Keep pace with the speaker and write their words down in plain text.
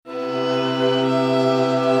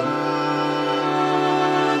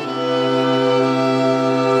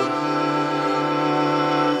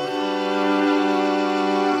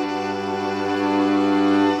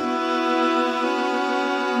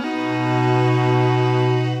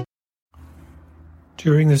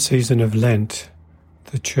During the season of Lent,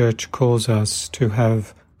 the Church calls us to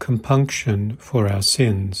have compunction for our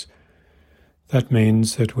sins. That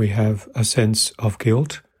means that we have a sense of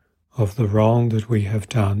guilt, of the wrong that we have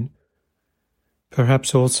done,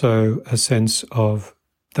 perhaps also a sense of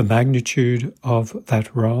the magnitude of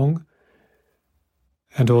that wrong,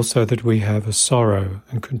 and also that we have a sorrow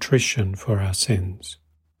and contrition for our sins.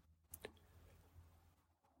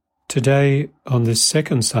 Today, on this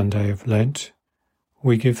second Sunday of Lent,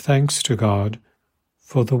 we give thanks to God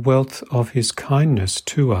for the wealth of His kindness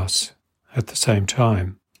to us at the same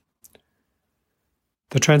time.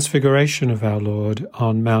 The transfiguration of our Lord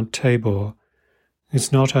on Mount Tabor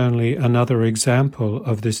is not only another example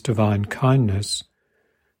of this divine kindness,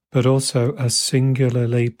 but also a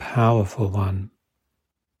singularly powerful one.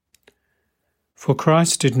 For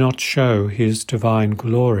Christ did not show His divine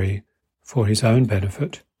glory for His own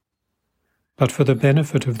benefit, but for the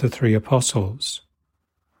benefit of the three apostles,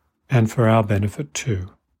 and for our benefit too.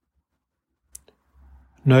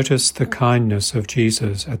 Notice the kindness of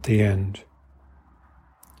Jesus at the end.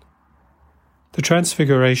 The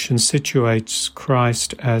Transfiguration situates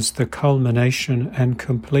Christ as the culmination and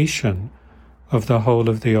completion of the whole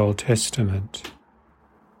of the Old Testament.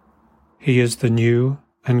 He is the new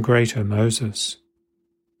and greater Moses.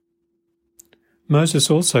 Moses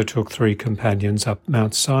also took 3 companions up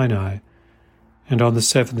Mount Sinai, and on the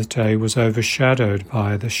 7th day was overshadowed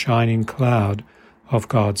by the shining cloud of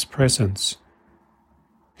God's presence.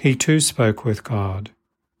 He too spoke with God,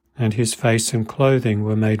 and his face and clothing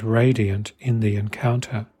were made radiant in the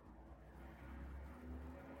encounter.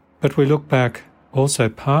 But we look back also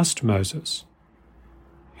past Moses.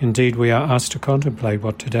 Indeed, we are asked to contemplate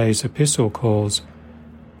what today's epistle calls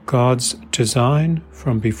God's design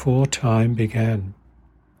from before time began.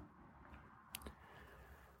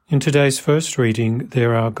 In today's first reading,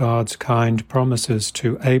 there are God's kind promises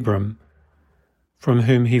to Abram, from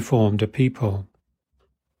whom he formed a people.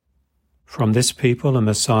 From this people a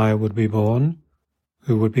Messiah would be born,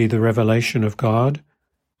 who would be the revelation of God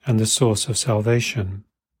and the source of salvation.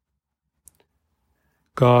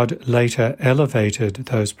 God later elevated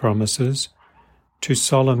those promises to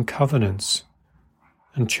solemn covenants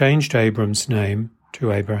and changed Abram's name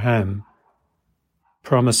to Abraham,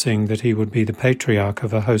 promising that he would be the patriarch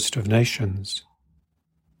of a host of nations.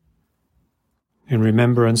 In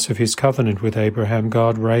remembrance of his covenant with Abraham,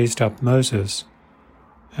 God raised up Moses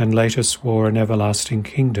and later swore an everlasting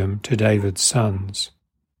kingdom to David's sons.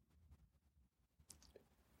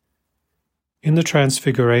 In the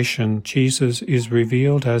Transfiguration, Jesus is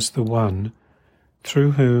revealed as the one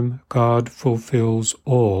through whom God fulfills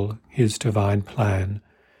all His divine plan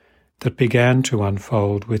that began to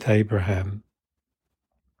unfold with Abraham.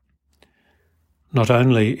 Not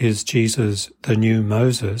only is Jesus the new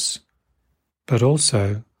Moses, but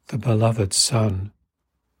also the beloved Son,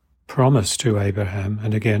 promised to Abraham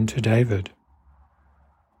and again to David.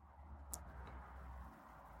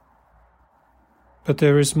 But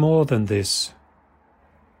there is more than this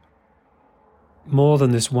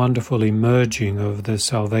wonderful emerging of the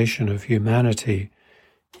salvation of humanity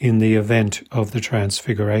in the event of the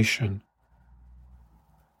Transfiguration.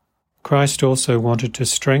 Christ also wanted to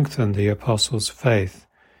strengthen the apostles' faith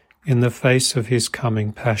in the face of his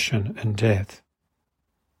coming passion and death.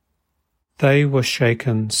 They were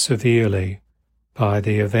shaken severely by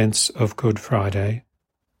the events of Good Friday.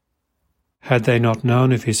 Had they not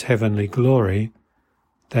known of his heavenly glory,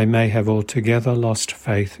 they may have altogether lost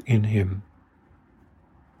faith in him.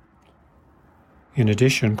 In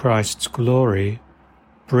addition, Christ's glory,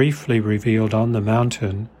 briefly revealed on the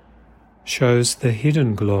mountain, shows the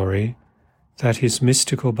hidden glory that his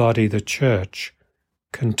mystical body, the Church,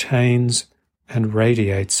 contains and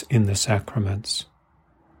radiates in the sacraments.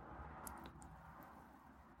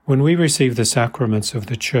 When we receive the sacraments of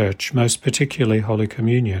the Church, most particularly Holy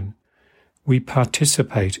Communion, we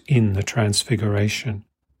participate in the Transfiguration.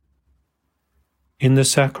 In the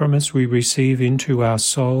sacraments we receive into our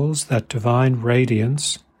souls that divine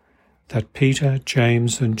radiance that Peter,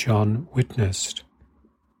 James, and John witnessed.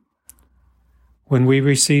 When we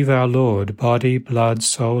receive our Lord, body, blood,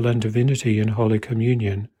 soul, and divinity in Holy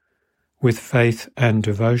Communion, with faith and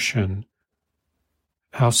devotion,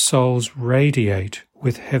 our souls radiate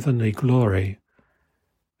with heavenly glory,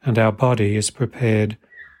 and our body is prepared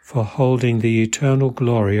for holding the eternal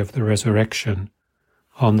glory of the resurrection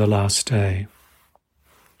on the last day.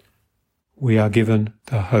 We are given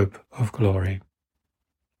the hope of glory.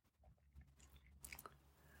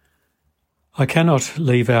 I cannot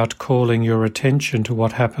leave out calling your attention to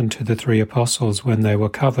what happened to the 3 apostles when they were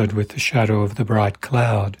covered with the shadow of the bright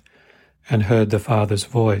cloud and heard the Father's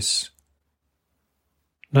voice.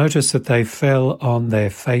 Notice that they fell on their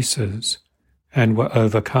faces and were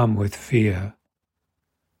overcome with fear.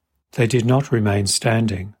 They did not remain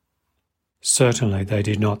standing. Certainly they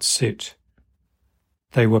did not sit.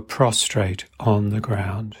 They were prostrate on the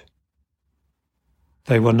ground.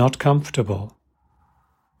 They were not comfortable,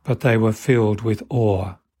 but they were filled with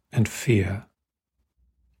awe and fear.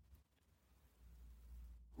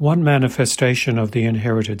 One manifestation of the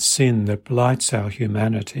inherited sin that blights our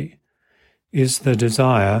humanity is the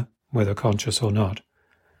desire, whether conscious or not,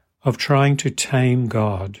 of trying to tame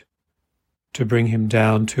God, to bring him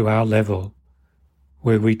down to our level,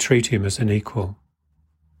 where we treat him as an equal.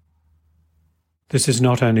 This is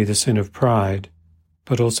not only the sin of pride,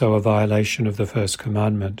 but also a violation of the first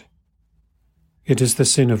commandment. It is the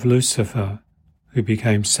sin of Lucifer, who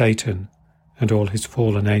became Satan and all his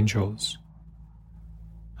fallen angels.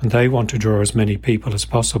 And they want to draw as many people as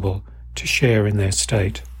possible to share in their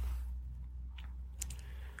state.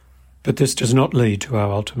 But this does not lead to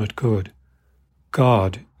our ultimate good.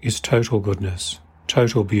 God is total goodness,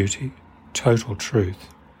 total beauty, total truth.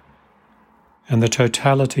 And the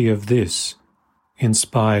totality of this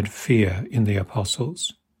inspired fear in the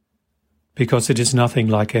apostles, because it is nothing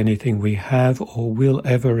like anything we have or will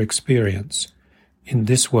ever experience in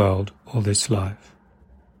this world or this life.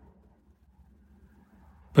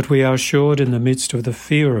 But we are assured in the midst of the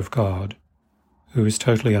fear of God, who is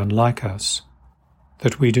totally unlike us,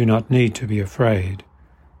 that we do not need to be afraid,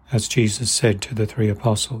 as Jesus said to the 3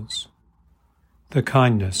 apostles. The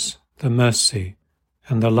kindness, the mercy,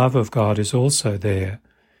 and the love of God is also there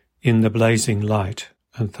in the blazing light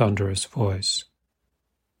and thunderous voice.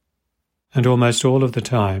 And almost all of the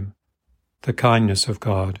time, the kindness of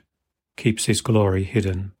God keeps his glory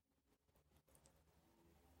hidden.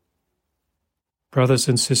 Brothers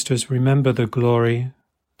and sisters, remember the glory,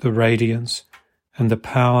 the radiance, and the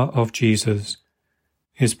power of Jesus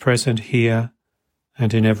is present here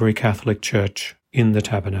and in every Catholic church in the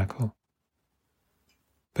tabernacle.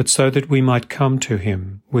 But so that we might come to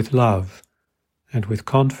him with love and with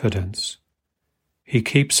confidence, he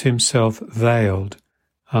keeps himself veiled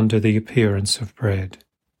under the appearance of bread.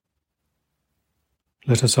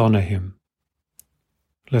 Let us honour him.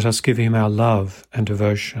 Let us give him our love and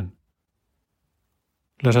devotion.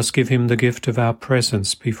 Let us give him the gift of our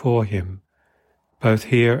presence before him, both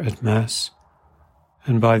here at Mass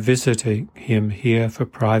and by visiting him here for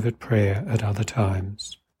private prayer at other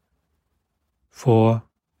times. For,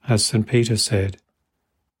 as St. Peter said,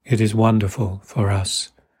 it is wonderful for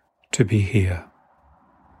us to be here.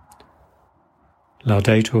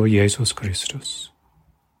 Laudetur Jesus Christus.